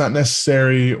camera that's not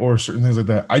necessary, or certain things like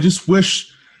that. I just wish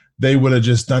they would have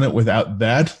just done it without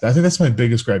that. I think that's my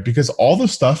biggest gripe, because all the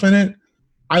stuff in it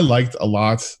I liked a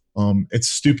lot. It's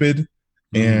stupid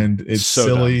and it's so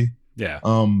silly. Dumb. Yeah.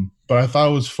 But I thought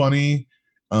it was funny.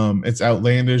 It's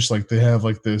outlandish. Like they have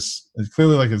like this, it's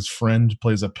clearly like his friend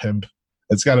plays a pimp.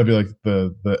 It's got to be like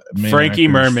the main Frankie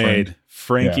Mermaid.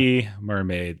 Friend. Frankie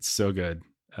Mermaid. So good.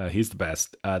 He's the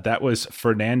best. That was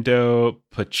Fernando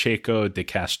Pacheco de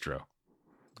Castro.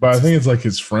 But I think it's like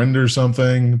his friend or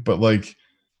something. But like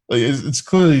it's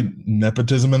clearly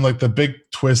nepotism, and like the big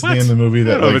twist at the end of the movie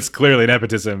that it's clearly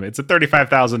nepotism. It's a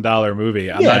 $35,000 movie.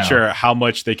 I'm not sure how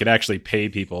much they could actually pay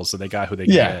people, so they got who they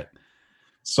could get.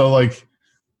 So like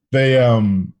they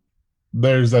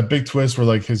there's that big twist where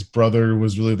like his brother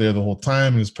was really there the whole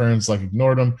time and his parents like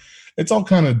ignored him. It's all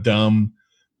kind of dumb.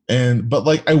 But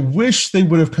like I wish they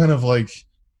would have kind of like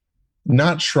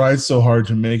not tried so hard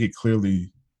to make it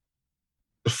clearly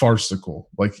farcical.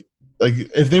 Like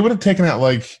if they would have taken out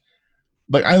like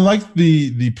I liked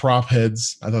the prop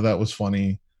heads. I thought that was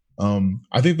funny.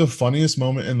 I think the funniest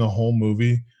moment in the whole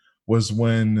movie was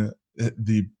when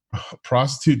the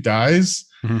prostitute dies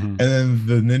and then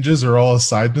the ninjas are all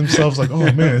aside themselves like,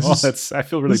 oh man, I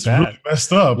feel really bad. Really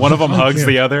messed up. One of them hugs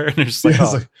the other and they're just like,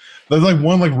 it's like there's like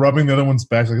one like rubbing the other one's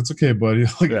back, like, it's okay, buddy.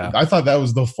 Like I thought that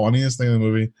was the funniest thing in the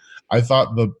movie. I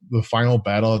thought the final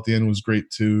battle at the end was great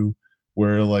too,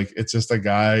 where like it's just a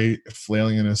guy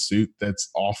flailing in a suit that's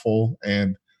awful,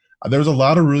 and there was a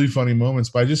lot of really funny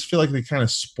moments, but I just feel like they kind of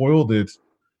spoiled it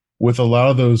with a lot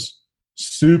of those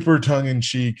super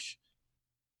tongue-in-cheek,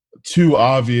 too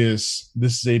obvious,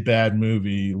 this is a bad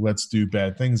movie, let's do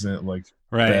bad things in it, like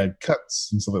bad cuts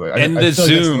and stuff like that. And the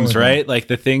zooms, right? Like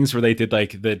the things where they did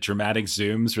like the dramatic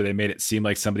zooms where they made it seem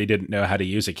like somebody didn't know how to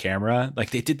use a camera. Like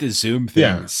they did the zoom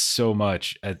thing so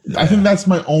much. I think that's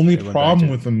my only problem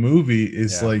with the movie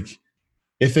is like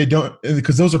if they don't,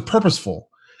 because those are purposeful.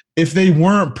 If they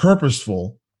weren't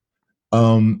purposeful,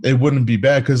 it wouldn't be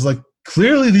bad because like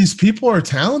clearly these people are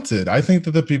talented. I think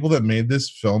that the people that made this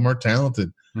film are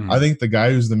talented. I think the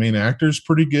guy who's the main actor is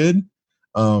pretty good.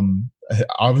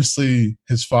 Obviously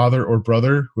his father or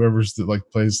brother, whoever's like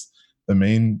plays the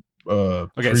main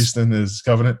priest in his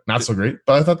covenant, not so great.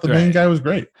 But I thought the main guy was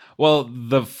great. Well,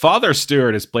 the father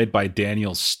Stewart is played by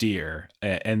Daniel Steer,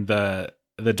 and the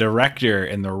director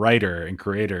and the writer and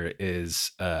creator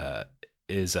is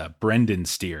Brendan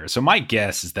Steer. So my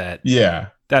guess is that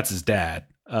that's his dad.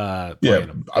 But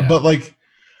like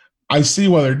I see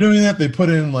why they're doing that. They put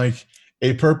in like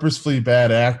a purposefully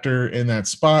bad actor in that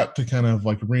spot to kind of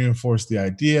like reinforce the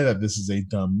idea that this is a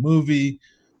dumb movie.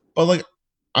 But like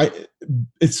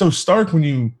it's so stark when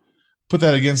you put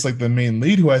that against like the main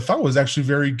lead, who I thought was actually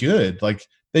very good. Like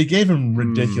they gave him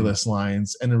ridiculous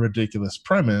lines and a ridiculous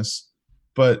premise,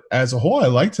 but as a whole, I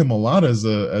liked him a lot as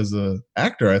a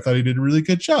actor. I thought he did a really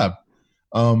good job.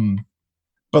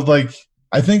 But like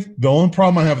I think the only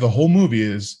problem I have with the whole movie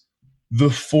is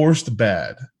the forced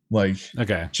bad. Like,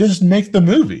 just make the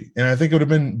movie, and I think it would have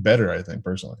been better. I think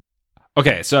personally.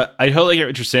 Okay, so I totally get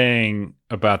what you're saying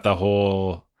about the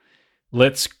whole.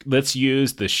 Let's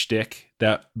use the shtick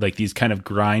that like these kind of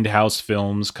grindhouse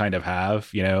films kind of have,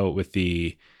 you know, with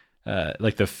the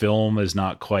like the film is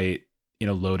not quite, you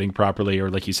know, loading properly, or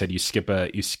like you said, you skip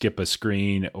a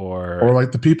screen, or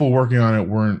like the people working on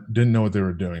it didn't know what they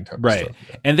were doing, type of stuff.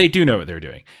 And they do know what they're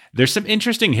doing. There's some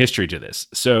interesting history to this.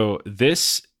 So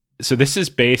this is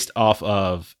based off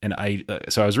of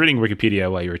so I was reading Wikipedia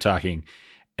while you were talking,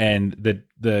 and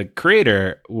the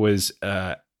creator was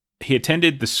he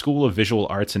attended the School of Visual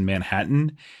Arts in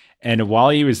Manhattan, and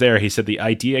while he was there, he said the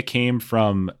idea came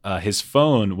from his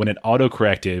phone when it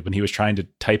autocorrected when he was trying to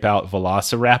type out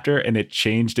Velociraptor, and it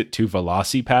changed it to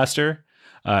VelociPastor.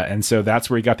 And so that's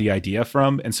where he got the idea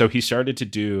from. And so he started to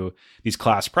do these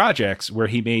class projects where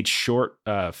he made short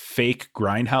fake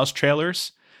grindhouse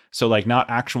trailers. So like not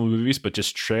actual movies, but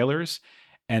just trailers.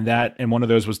 And one of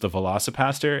those was the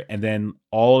VelociPastor. And then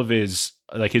all of his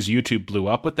YouTube blew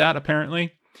up with that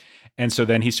apparently. And so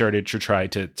then he started to try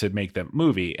to make that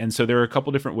movie. And so there were a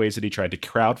couple different ways that he tried to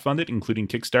crowdfund it, including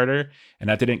Kickstarter. And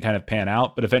that didn't kind of pan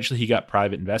out. But eventually he got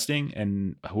private investing,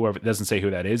 and whoever, it doesn't say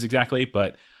who that is exactly,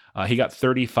 but he got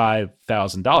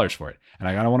 $35,000 for it. And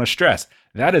I want to stress,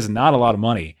 that is not a lot of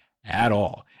money at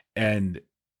all. And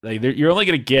like you're only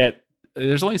going to get,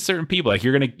 there's only certain people, like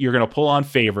you're gonna pull on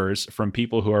favors from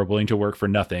people who are willing to work for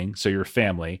nothing. So your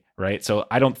family, right? So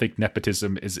I don't think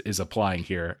nepotism is applying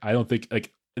here. I don't think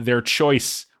like their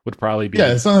choice would probably be.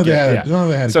 It's not that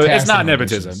they had. So it's not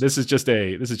nepotism. This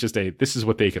is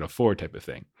what they can afford type of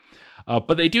thing.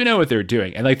 But they do know what they're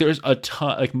doing, and like there's a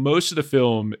ton. Like most of the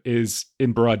film is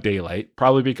in broad daylight,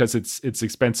 probably because it's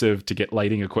expensive to get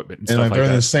lighting equipment and stuff like that. And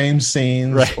they're in the same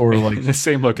scenes, right, or like the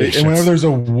same location. And whenever there's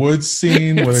a woods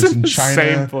scene, whether it's in China,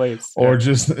 same place, or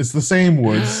just it's the same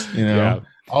woods, you know,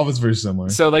 all of it's very similar.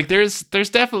 So like there's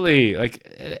definitely like,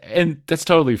 and that's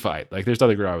totally fine. Like there's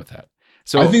nothing wrong with that.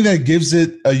 So I think that gives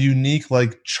it a unique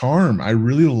like charm. I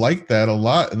really like that a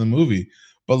lot in the movie.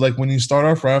 But like when you start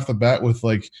off right off the bat with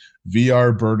like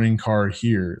VR burning car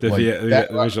here, the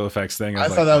visual effects thing, I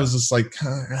thought that was just like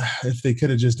if they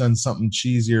could have just done something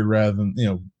cheesier rather than, you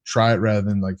know, try it rather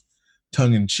than like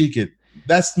tongue in cheek it.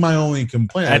 That's my only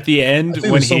complaint. At the end,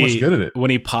 when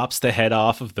he pops the head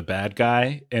off of the bad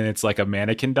guy and it's like a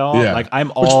mannequin doll, like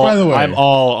I'm all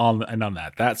on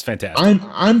that. That's fantastic.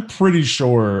 I'm pretty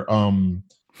sure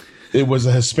it was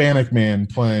a Hispanic man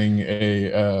playing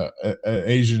a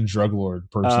Asian drug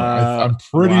lord person. I'm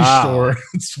pretty sure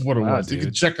it's what it was. Dude. You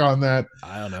can check on that.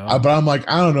 I don't know, but I'm like,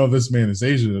 I don't know if this man is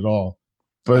Asian at all.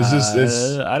 But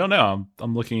it's I don't know.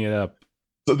 I'm looking it up.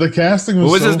 The casting was.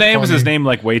 What was his name? Funny. Was his name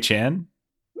like Wei Chan?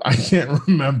 I can't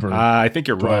remember. I think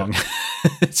you're wrong.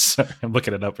 I'm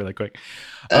looking it up really quick.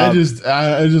 I just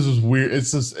was weird.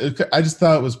 I just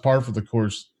thought it was par for the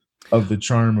course of the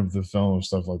charm of the film and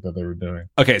stuff like that they were doing.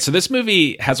 Okay, so this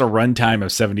movie has a runtime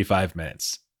of 75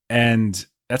 minutes, and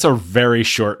that's a very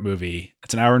short movie.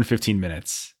 It's an hour and 15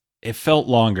 minutes. It felt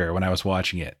longer when I was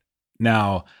watching it.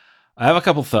 Now, I have a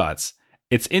couple thoughts.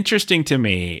 It's interesting to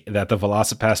me that the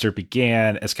VelociPastor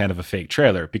began as kind of a fake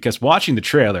trailer, because watching the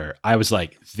trailer, I was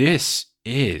like, this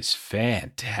is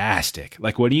fantastic.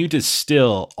 Like when you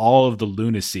distill all of the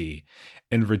lunacy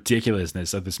and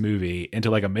ridiculousness of this movie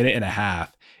into like a minute and a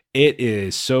half, it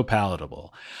is so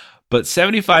palatable. But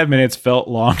 75 minutes felt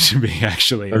long to me,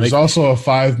 actually. There's also a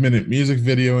 5-minute music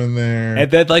video in there. And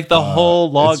then like the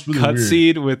whole long really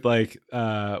cutscene with like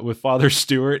with Father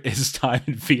Stewart, his time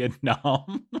in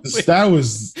Vietnam.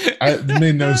 That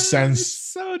made no sense.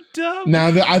 So dumb. Now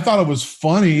I thought it was It's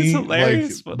funny, like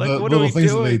hilarious, but like, the what are little we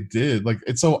things that they doing? did. Like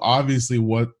it's so obvious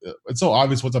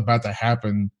what's about to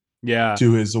happen Yeah.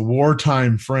 to his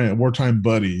wartime friend, wartime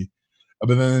buddy.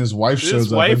 But then his wife His shows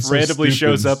up and wife it's so randomly stupid.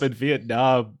 shows up in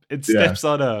Vietnam and Yeah. steps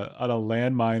on a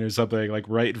landmine or something like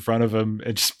right in front of him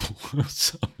and just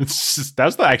blows up. It's just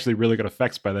that's actually really good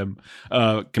effects by them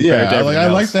compared to Yeah, like everything I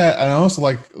like else. that. And I also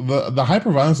like the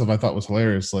hyper violence stuff I thought was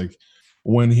hilarious. Like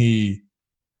when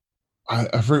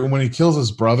I forget when he kills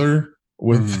his brother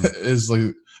with is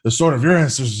like the sword of your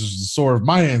ancestors is the sword of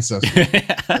my ancestors.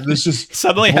 And there's just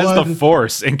Suddenly blood. has the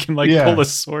force and can like Yeah. pull a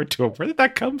sword to him. Where did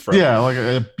that come from? Yeah,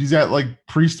 like he's got like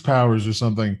priest powers or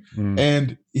something.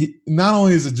 And not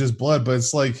only is it just blood, but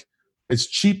it's like it's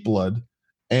cheap blood,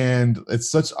 and it's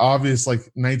such obvious like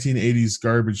 1980s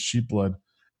garbage cheap blood,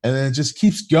 and then it just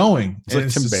keeps going. It's And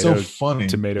like it's just so funny.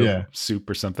 tomato soup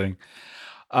or something.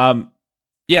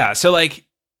 Yeah,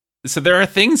 so there are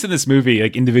things in this movie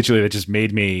like individually that just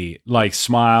made me like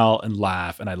smile and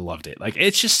laugh, and I loved it. Like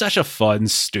it's just such a fun,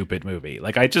 stupid movie.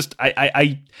 Like I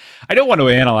don't want to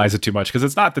analyze it too much because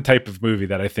it's not the type of movie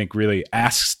that I think really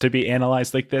asks to be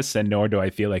analyzed like this, and nor do I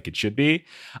feel like it should be.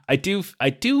 I do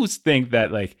think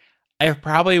that like I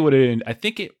probably wouldn't. I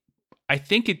think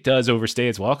it does overstay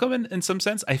its welcome in some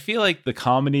sense. I feel like the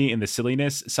comedy and the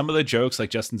silliness, some of the jokes, like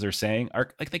Justin's are saying, are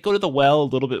like they go to the well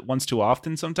a little bit once too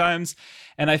often sometimes.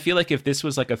 And I feel like if this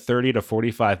was like a 30 to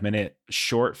 45 minute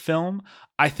short film,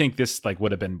 I think this like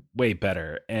would have been way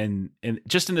better. And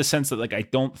just in the sense that like I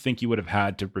don't think you would have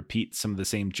had to repeat some of the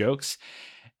same jokes.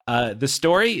 The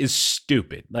story is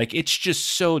stupid. Like it's just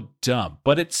so dumb,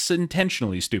 but it's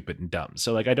intentionally stupid and dumb.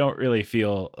 So like I don't really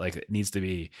feel like it needs to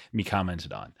be me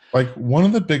commented on. Like one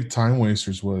of the big time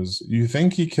wasters was you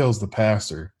think he kills the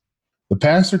pastor. The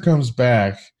pastor comes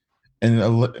back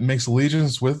and makes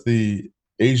allegiance with the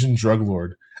Asian drug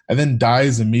lord, and then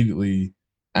dies immediately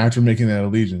after making that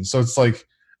allegiance. So it's like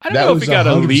I don't that know if was he got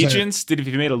 100%. allegiance. Did if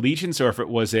he made allegiance, or if it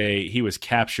was he was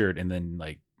captured and then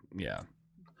like yeah.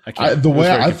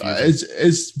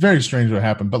 It's very strange what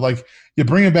happened, but like you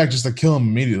bring it back just to kill him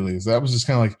immediately. So that was just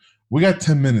kind of like we got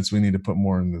 10 minutes. We need to put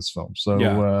more in this film. So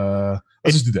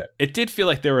let's just do that. It did feel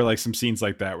like there were like some scenes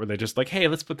like that where they're just like, hey,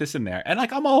 let's put this in there. And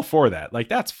like, I'm all for that. Like,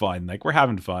 that's fun. Like we're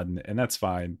having fun and that's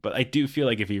fine. But I do feel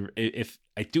like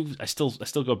I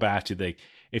still go back to the,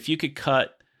 if you could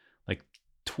cut like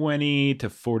 20 to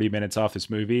 40 minutes off this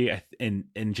movie and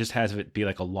just have it be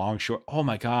like a long short. Oh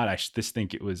my God.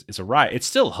 It's a riot. It's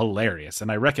still hilarious.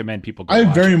 And I recommend people go I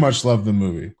watch very it. much love the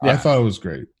movie. Yeah. I thought it was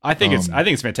great. I think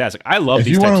it's fantastic. I love if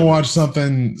these you want to watch movies.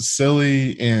 Something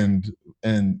silly and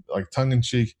like tongue in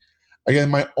cheek.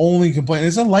 Again, my only complaint,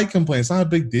 it's a light complaint. It's not a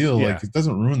big deal. Yeah. Like it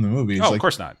doesn't ruin the movie. It's of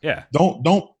course not. Yeah.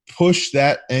 Don't push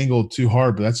that angle too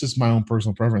hard, but that's just my own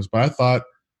personal preference. But I thought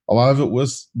a lot of it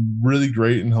was really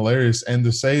great and hilarious. And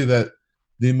to say that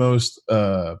the most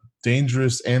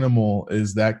dangerous animal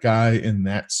is that guy in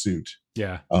that suit.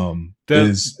 Yeah.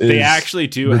 They actually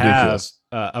do ridiculous.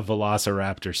 have a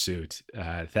Velociraptor suit.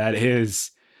 That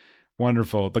is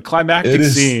wonderful. The climactic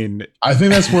scene. I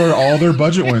think that's where all their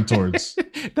budget went towards.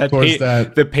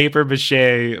 The paper mache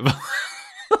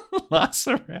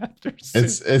Velociraptor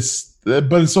suit.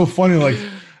 But it's so funny. Like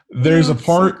there's a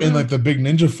part in like the big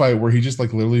ninja fight where he just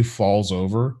like literally falls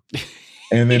over,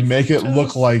 and they make it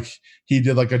look like he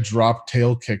did like a drop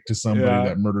tail kick to somebody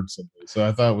that murdered somebody. So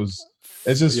I thought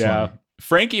it's just funny.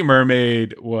 Frankie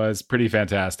Mermaid was pretty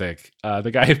fantastic.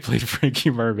 The guy who played Frankie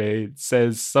Mermaid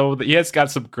says so that he has got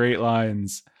some great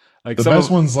lines. Like the best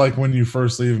one's like when you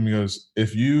first leave him, he goes,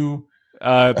 if you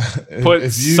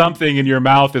put something in your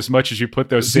mouth as much as you put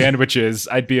those sandwiches,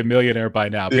 I'd be a millionaire by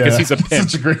now, because he's a pimp.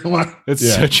 Such a great line. It's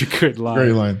such a good line.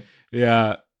 Great line.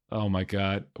 Yeah. Oh my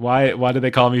God. Why do they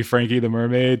call me Frankie the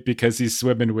Mermaid? Because he's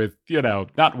swimming with,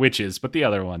 not witches, but the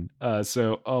other one.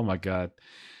 Oh my God.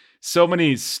 So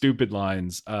many stupid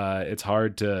lines. It's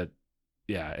hard to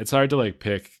like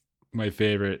pick my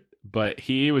favorite, but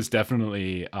he was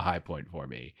definitely a high point for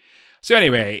me. So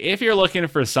anyway, if you're looking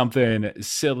for something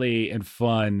silly and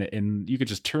fun and you could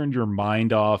just turn your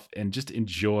mind off and just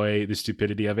enjoy the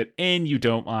stupidity of it, and you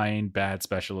don't mind bad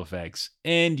special effects,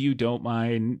 and you don't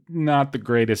mind not the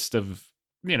greatest of,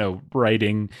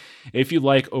 writing, if you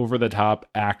like over the top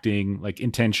acting, like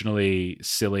intentionally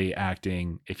silly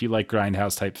acting, if you like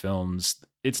grindhouse type films,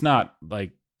 it's not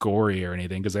like gory or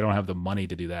anything because they don't have the money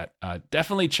to do that.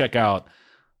 Definitely check out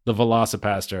the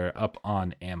VelociPastor up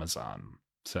on Amazon.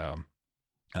 So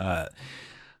a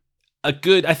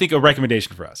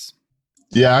recommendation for us.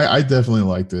 Yeah, I definitely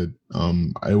liked it.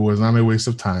 It was not a waste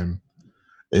of time.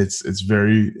 It's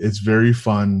very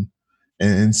fun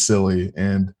and silly,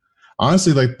 and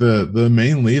honestly, like the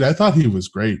main lead, I thought he was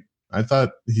great. I thought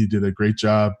he did a great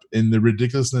job in the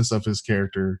ridiculousness of his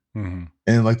character. Mm-hmm.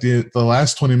 And like the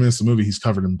last 20 minutes of the movie, he's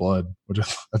covered in blood, which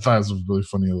I thought was a really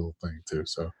funny little thing too.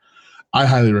 So I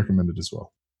highly recommend it as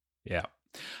well. Yeah.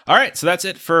 All right. So that's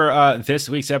it for this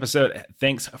week's episode.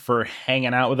 Thanks for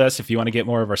hanging out with us. If you want to get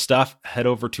more of our stuff, head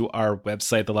over to our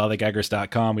website,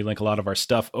 thelollygaggers.com. We link a lot of our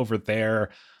stuff over there.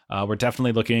 We're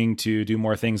definitely looking to do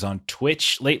more things on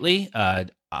Twitch lately.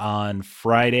 On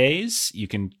Fridays, you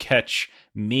can catch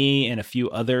me and a few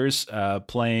others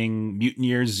playing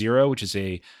Mutineers Zero, which is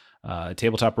a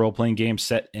tabletop role-playing game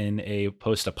set in a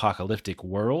post-apocalyptic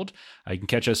world. You can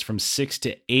catch us from 6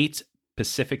 to 8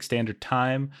 Pacific Standard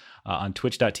Time on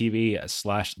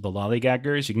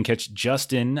twitch.tv/thelollygaggers. You can catch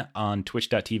Justin on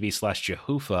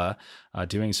twitch.tv/Jehufa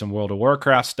doing some World of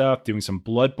Warcraft stuff, doing some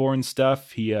Bloodborne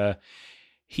stuff. He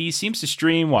seems to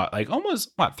stream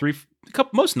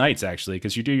most nights actually,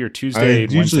 because you do your Tuesday. I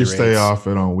usually Wednesday stay raids. off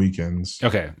it on weekends.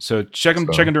 Okay, so check him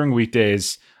during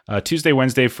weekdays. Tuesday,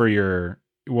 Wednesday for your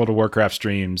World of Warcraft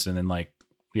streams, and then like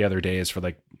the other days for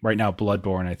like right now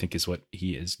Bloodborne, I think is what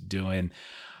he is doing.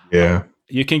 Yeah.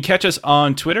 You can catch us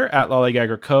on Twitter at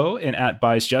LollyGaggerCo and at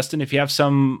BuysJustin. If you have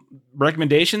some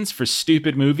recommendations for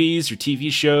stupid movies or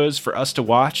TV shows for us to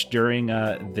watch during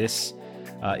this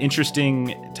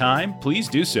interesting time, please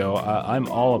do so. I'm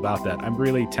all about that. I'm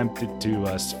really tempted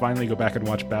to finally go back and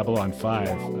watch Babylon 5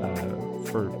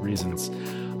 for reasons.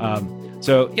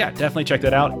 So yeah, definitely check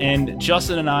that out. And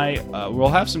Justin and I will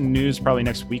have some news probably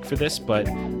next week for this, but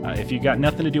if you got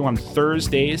nothing to do on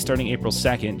Thursdays starting April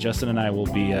 2nd, Justin and I will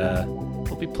be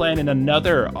playing in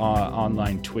another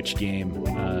online Twitch game,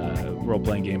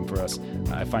 role-playing game for us.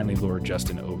 I finally lured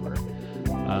Justin over.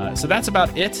 So that's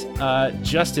about it.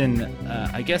 Justin,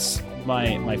 I guess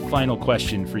my final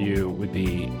question for you would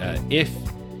be, if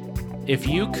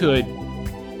you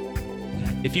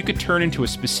could turn into a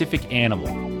specific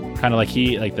animal, kind of like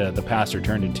the pastor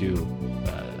turned into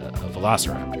a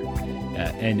velociraptor,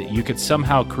 and you could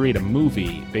somehow create a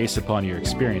movie based upon your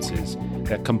experiences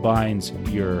that combines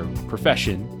your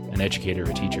profession, an educator,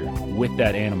 a teacher, with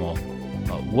that animal,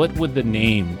 what would the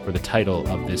name or the title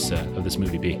of this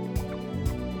movie be?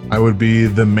 I would be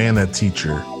the Mana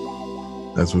Teacher.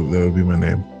 That would be my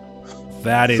name.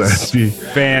 That is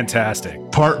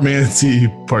fantastic. Part manatee,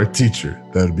 part teacher.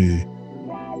 That would be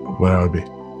what I would be.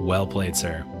 Well played,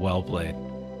 sir. Well played.